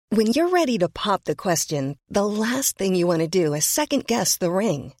When you're ready to pop the question, the last thing you want to do is second-guess the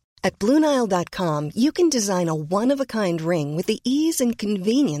ring. At BlueNile.com, you can design a one-of-a-kind ring with the ease and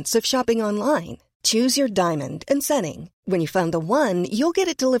convenience of shopping online. Choose your diamond and setting. When you find the one, you'll get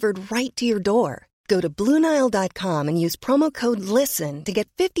it delivered right to your door. Go to BlueNile.com and use promo code LISTEN to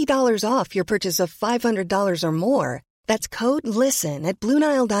get $50 off your purchase of $500 or more. That's code LISTEN at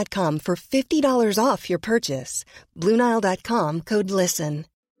BlueNile.com for $50 off your purchase. BlueNile.com, code LISTEN.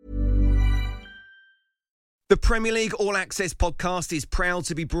 The Premier League All Access podcast is proud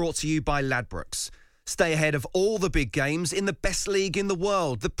to be brought to you by Ladbrokes. Stay ahead of all the big games in the best league in the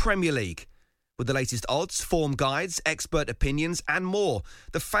world, the Premier League. With the latest odds, form guides, expert opinions and more,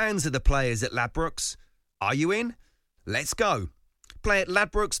 the fans are the players at Ladbrokes. Are you in? Let's go. Play at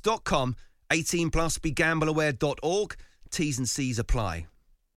ladbrokes.com, 18 plus, begambleaware.org. T's and C's apply.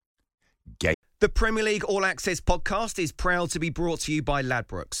 The Premier League All Access podcast is proud to be brought to you by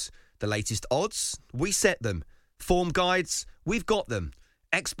Ladbrokes. The latest odds, we set them. Form guides, we've got them.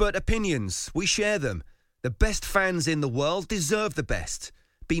 Expert opinions, we share them. The best fans in the world deserve the best.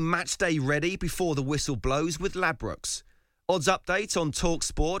 Be match day ready before the whistle blows with Ladbrokes. Odds update on Talk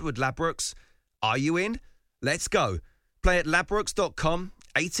Sport with Ladbrokes. Are you in? Let's go. Play at ladbrokes.com,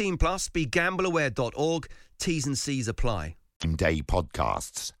 18 plus, begambleaware.org. T's and C's apply. Game Day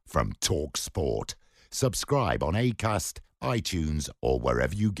podcasts from Talk Sport. Subscribe on Acast, iTunes, or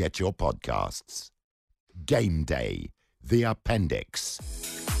wherever you get your podcasts. Game Day, the appendix.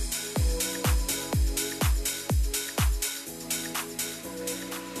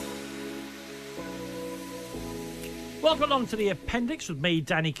 Welcome along to the appendix with me,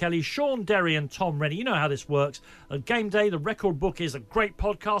 Danny Kelly, Sean Derry and Tom Rennie. You know how this works. At Game Day, the Record Book is a great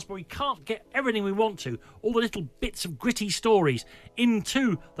podcast, but we can't get everything we want to, all the little bits of gritty stories,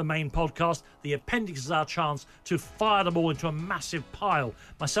 into the main podcast. The appendix is our chance to fire them all into a massive pile.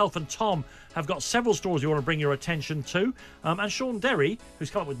 Myself and Tom have got several stories we want to bring your attention to, and Sean Derry, who's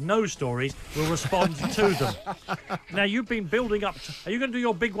come up with no stories, will respond to them. Now, you've been building up to... Are you going to do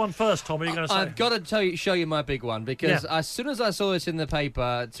your big one first, Tom? Or are you going to say... I've got to show you my big one, because as soon as I saw this in the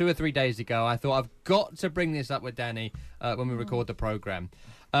paper 2 or 3 days ago, I thought I've got to bring this up with Danny when we record the programme.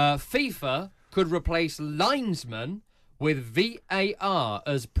 FIFA could replace linesmen with VAR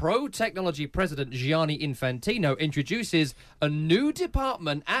as Pro Technology President Gianni Infantino introduces a new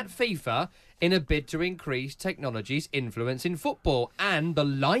department at FIFA in a bid to increase technology's influence in football. And the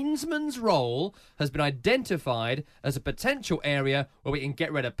linesman's role has been identified as a potential area where we can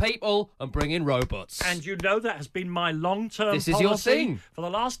get rid of people and bring in robots. And you know that has been my long-term policy. This is your thing. For the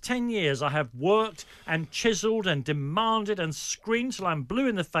last 10 years, I have worked and chiselled and demanded and screamed till I'm blue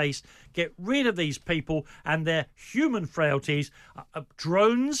in the face. Get rid of these people and their human frailties,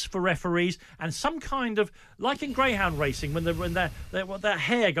 drones for referees, and some kind of, like in greyhound racing, when their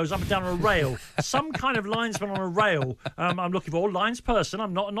hair goes up and down on a rail, some kind of linesman on a rail. I'm looking for a lines person.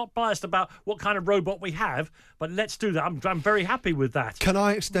 I'm not biased about what kind of robot we have, but let's do that. I'm very happy with that. Can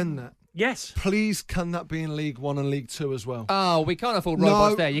I extend that? Yes. Please, can that be in League One and League Two as well? Oh, we can't afford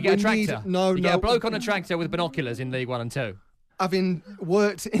robots there. You get a tractor. You get a bloke on a tractor with binoculars in League 1 and 2. Having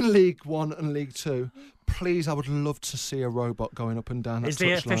worked in League One and League Two, please, I would love to see a robot going up and down that Is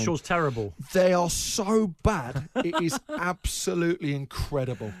the touchline. officials terrible? They are so bad. It is absolutely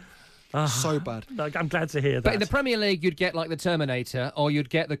incredible. So bad. I'm glad to hear that. But in the Premier League, you'd get like the Terminator, or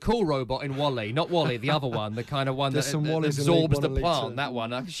you'd get the cool robot in Wall-E. Not Wall-E, the other one, the kind of one that absorbs the plant. That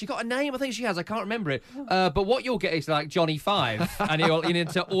one. She got a name, I think she has. I can't remember it. But what you'll get is like Johnny Five, and he'll need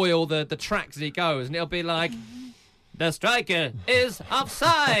to oil the tracks as he goes, and it'll be like, the striker is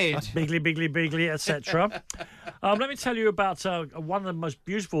offside. Bigly, etc. Let me tell you about one of the most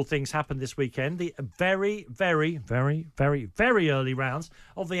beautiful things happened this weekend. The very, very, very, very, very early rounds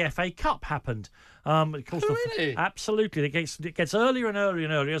of the FA Cup happened. Of course, really? Absolutely. It gets earlier and earlier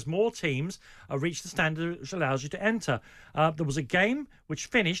and earlier as more teams reach the standard which allows you to enter. There was a game which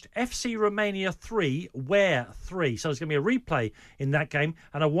finished FC Romania 3, Ware 3. So there's going to be a replay in that game,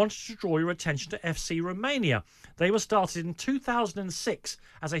 and I wanted to draw your attention to FC Romania. They were started in 2006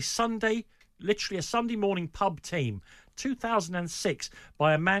 as literally a Sunday morning pub team. 2006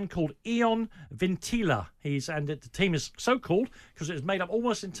 by a man called Ion Vintila. And the team is so called because it was made up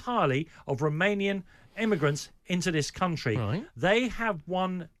almost entirely of Romanian immigrants into this country. Right. They have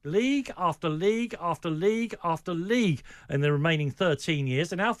won league after league after league after league in the remaining 13 years.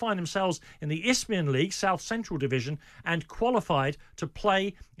 They now find themselves in the Isthmian League, South Central Division, and qualified to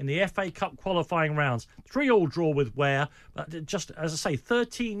play in the FA Cup qualifying rounds. 3-3 draw with Ware, just, as I say,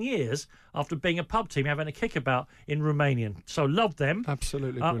 13 years after being a pub team, having a kickabout in Romanian. So love them.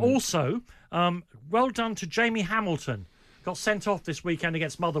 Absolutely Also, well done to Jamie Hamilton, got sent off this weekend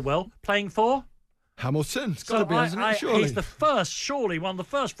against Motherwell, playing for... Hamilton. It's got to be, hasn't it? Surely. He's one of the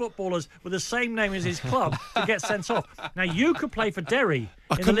first footballers with the same name as his club to get sent off. Now, you could play for Derry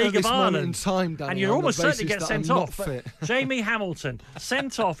in the League of Ireland, in time, Danny, and you'd almost certainly get sent off. But Jamie Hamilton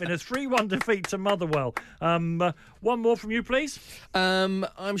sent off in a 3-1 defeat to Motherwell. One more from you, please.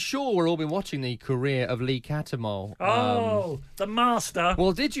 I'm sure we've all been watching the career of Lee Cattermole. The master.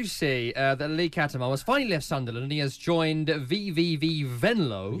 Well, did you see that Lee Cattermole has finally left Sunderland and he has joined VVV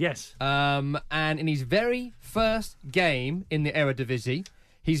Venlo? Yes. And in his very first game in the Eredivisie,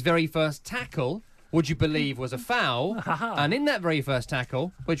 his very first tackle, would you believe, was a foul? And in that very first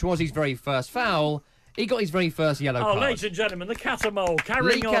tackle, which was his very first foul, he got his very first yellow card. Ladies and gentlemen, the Cattermole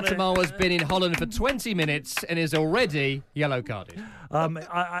carrying on. Lee Cattermole has been in Holland for 20 minutes and is already yellow carded.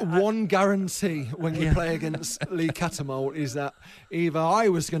 One guarantee when you play against Lee Cattermole is that either I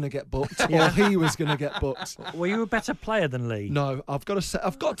was going to get booked or he was going to get booked. Were you a better player than Lee? No, I've got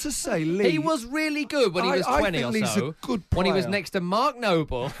to say, Lee. He was really good when he was 20 or so. A good player. When he was next to Mark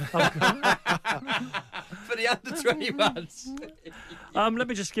Noble for the under-21s. Let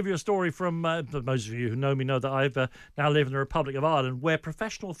me just give you a story from most of you who know me know that I've now live in the Republic of Ireland, where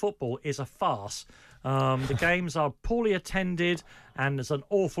professional football is a farce. The games are poorly attended and there's an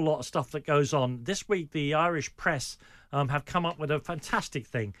awful lot of stuff that goes on. This week, the Irish press have come up with a fantastic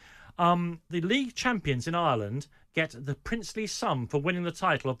thing. The league champions in Ireland get the princely sum for winning the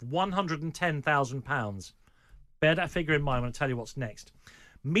title of £110,000. Bear that figure in mind when I tell you what's next.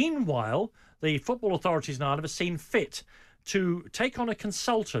 Meanwhile, the football authorities in Ireland have seen fit to take on a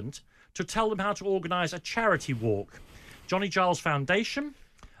consultant to tell them how to organise a charity walk. Johnny Giles Foundation,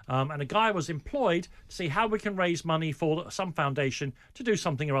 and a guy was employed to see how we can raise money for some foundation to do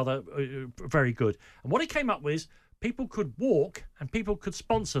something or other very good. And what he came up with is people could walk and people could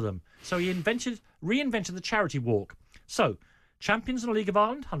sponsor them. So he reinvented the charity walk. So, champions in the League of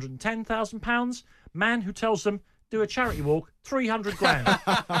Ireland, £110,000. Man who tells them, do a charity walk, 300 grand.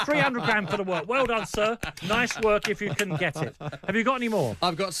 300 grand for the work. Well done, sir. Nice work if you can get it. Have you got any more?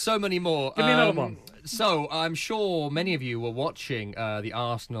 I've got so many more. Give me another one. So, I'm sure many of you were watching the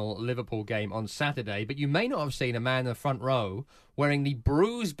Arsenal-Liverpool game on Saturday, but you may not have seen a man in the front row wearing the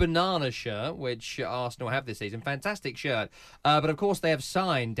Bruised Banana shirt, which Arsenal have this season. Fantastic shirt. But, of course, they have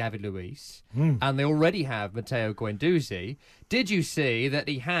signed David Luiz, and they already have Matteo Guendouzi. Did you see that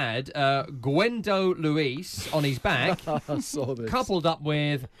he had Guendo Luiz on his back, I saw this. coupled up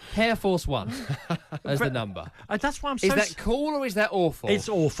with Air Force One as the number? That's why I'm so... Is that cool or is that awful? It's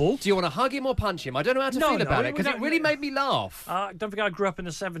awful. Do you want to hug him or punch him? I don't know how to feel about it, because it really made me laugh. Don't forget I grew up in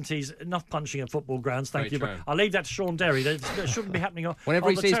the 70s. Enough punching at football grounds, thank Very you. true. But I'll leave that to Sean Derry. That shouldn't be happening on Whenever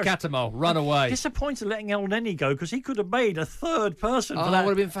on he the sees terrace. Cattermole, run away. Disappointed letting El Neni go, because he could have made a third person for Oh, that.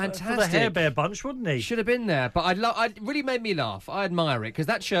 would have been fantastic. For the Hair Bear bunch, wouldn't he? Should have been there, but it really made me laugh. I admire it, because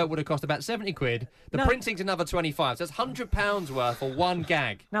that shirt would have cost about 70 quid. The printing's another 25, so that's £100 worth for one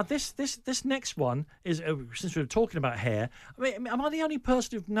gag. Now, this next one is, since we're talking about hair, I mean, am I the only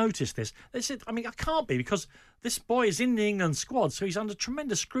person who've noticed this? I can't be, because this boy is in the England squad, so he's under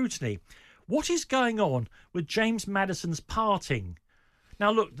tremendous scrutiny. What is going on with James Maddison's parting?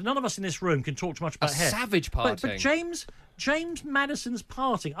 Now, look, none of us in this room can talk too much about hair. Savage parting. But James Maddison's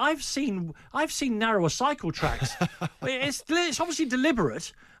parting, I've seen narrower cycle tracks. It's obviously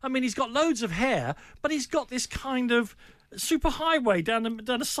deliberate. I mean, he's got loads of hair, but he's got this kind of super highway down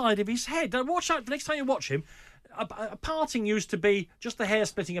the side of his head. Now, watch out, the next time you watch him, a parting used to be just the hair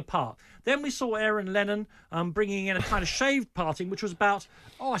splitting apart. Then we saw Aaron Lennon bringing in a kind of shaved parting, which was about,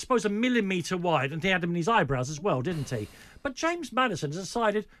 I suppose, 1 millimetre wide, and he had them in his eyebrows as well, didn't he? But James Maddison has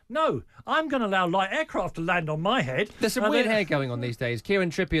decided, no, I'm going to allow light aircraft to land on my head. There's some weird hair going on these days.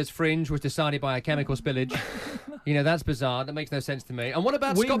 Kieran Trippier's fringe was decided by a chemical spillage. That's bizarre. That makes no sense to me. And what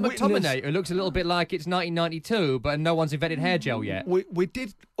about Scott McTominay, who looks a little bit like it's 1992, but no one's invented hair gel yet? We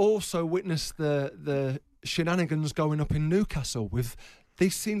did also witness the shenanigans going up in Newcastle with... They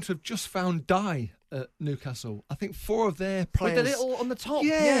seem to have just found dye at Newcastle. I think 4 of their players... With the little on the top.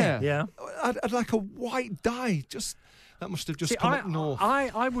 Yeah. I'd like a white dye. That must have just come up north.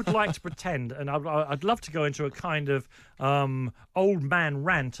 I would like to pretend, and I'd love to go into a kind of old man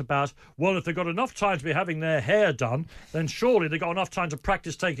rant about, well, if they've got enough time to be having their hair done, then surely they've got enough time to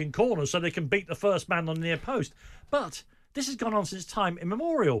practice taking corners so they can beat the first man on the near post. But this has gone on since time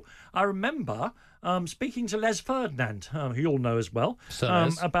immemorial. I remember... speaking to Les Ferdinand, who you all know as well,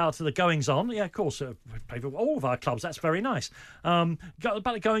 about the goings-on. Yeah, of course, played for all of our clubs. That's very nice. About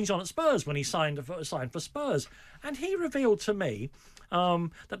the goings-on at Spurs when he signed for Spurs. And he revealed to me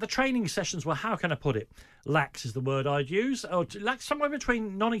that the training sessions were, how can I put it, lax is the word I'd use, or lax, somewhere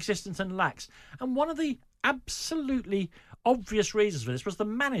between non-existent and lax. And one of the absolutely obvious reasons for this was the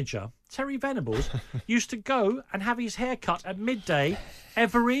manager, Terry Venables, used to go and have his hair cut at midday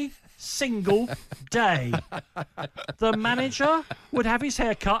every single day. The manager would have his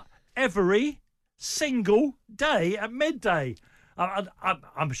hair cut every single day at midday.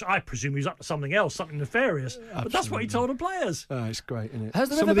 I presume he's up to something else, something nefarious. Absolutely. But that's what he told the players. Oh, it's great, isn't it? Has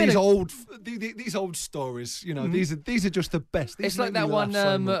there Some ever of been these old stories, you know, these are just the best. These it's like make that me one.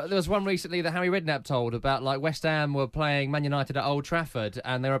 laugh so There was one recently that Harry Redknapp told about, like, West Ham were playing Man United at Old Trafford,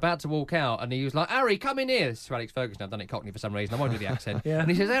 and they were about to walk out, and he was like, "Harry, come in here." This is Alex Ferguson. I've done it Cockney for some reason. I won't do the accent. Yeah.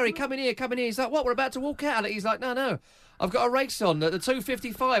 And he says, "Harry, come in here, come in here." He's like, "What? We're about to walk out." And he's like, "No. I've got a race on at the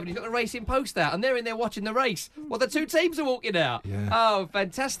 2:55, and he's got the racing post out, and they're in there watching the race. Well, the two teams are walking out." Yeah. Oh,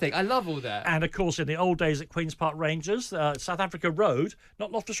 fantastic. I love all that. And, of course, in the old days at Queen's Park Rangers, South Africa Road,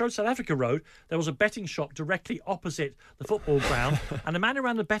 not Loftus Road, South Africa Road, there was a betting shop directly opposite the football ground. And the man who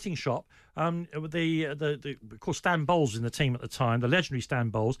ran the betting shop, of course, Stan Bowles was in the team at the time, the legendary Stan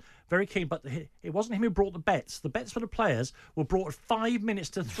Bowles, very keen, but it wasn't him who brought the bets. The bets for the players were brought at 5 minutes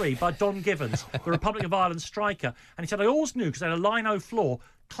to 3 by Don Givens, the Republic of Ireland striker. And he said, I always knew, because they had a lino floor,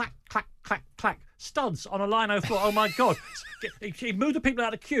 clack, clack, clack, clack, studs on a lino floor. Oh, my God. He moved the people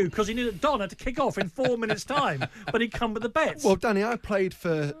out of the queue because he knew that Don had to kick off in 4 minutes' time, but he'd come with the bets. Well, Danny, I played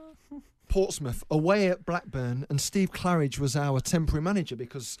for Portsmouth away at Blackburn, and Steve Claridge was our temporary manager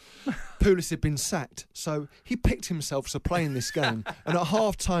because Pulis had been sacked. So he picked himself to play in this game. And at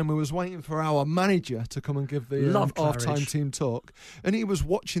half-time, we was waiting for our manager to come and give the half-time team talk. And he was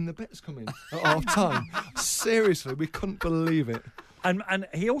watching the bets come in at half-time. Seriously, we couldn't believe it. And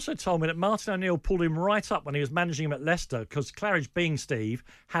he also told me that Martin O'Neill pulled him right up when he was managing him at Leicester, because Claridge, being Steve,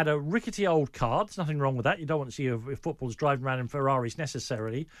 had a rickety old car. There's nothing wrong with that. You don't want to see footballers driving around in Ferraris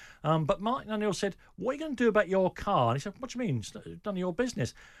necessarily. But Martin O'Neill said, what are you going to do about your car? And he said, what do you mean? It's none of your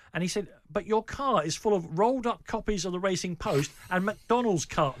business. And he said, but your car is full of rolled up copies of the Racing Post and McDonald's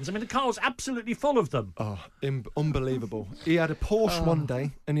cartons. I mean, the car was absolutely full of them. Oh, unbelievable. He had a Porsche one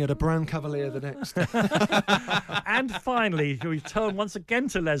day and he had a brown Cavalier the next. And finally, we turn once again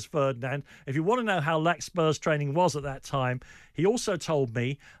to Les Ferdinand. If you want to know how lax Spurs training was at that time, he also told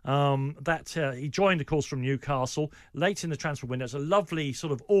me that he joined, of course, from Newcastle late in the transfer window. It's a lovely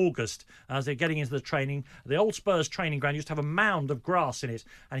sort of August as they're getting into the training. The old Spurs training ground used to have a mound of grass in it.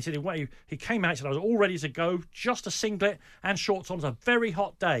 And he said he came out and said, I was all ready to go, just a singlet and shorts on. It was a very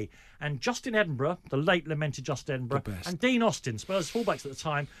hot day. And Justin Edinburgh, the late lamented Justin Edinburgh, and Dean Austin, Spurs fullbacks at the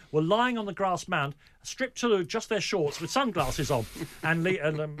time, were lying on the grass mound, stripped to just their shorts with sunglasses on. And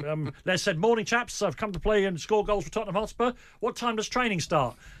Les said, morning chaps, I've come to play and score goals for Tottenham Hotspur. What time does training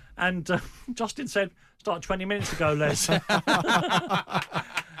start? And Justin said, start 20 minutes ago, Les.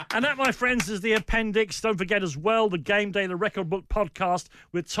 And that, my friends, is the appendix. Don't forget as well the Game Day, the Record Book podcast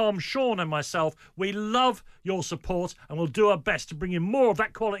with Tom, Sean and myself. We love your support and we'll do our best to bring you more of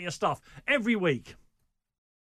that quality of stuff every week.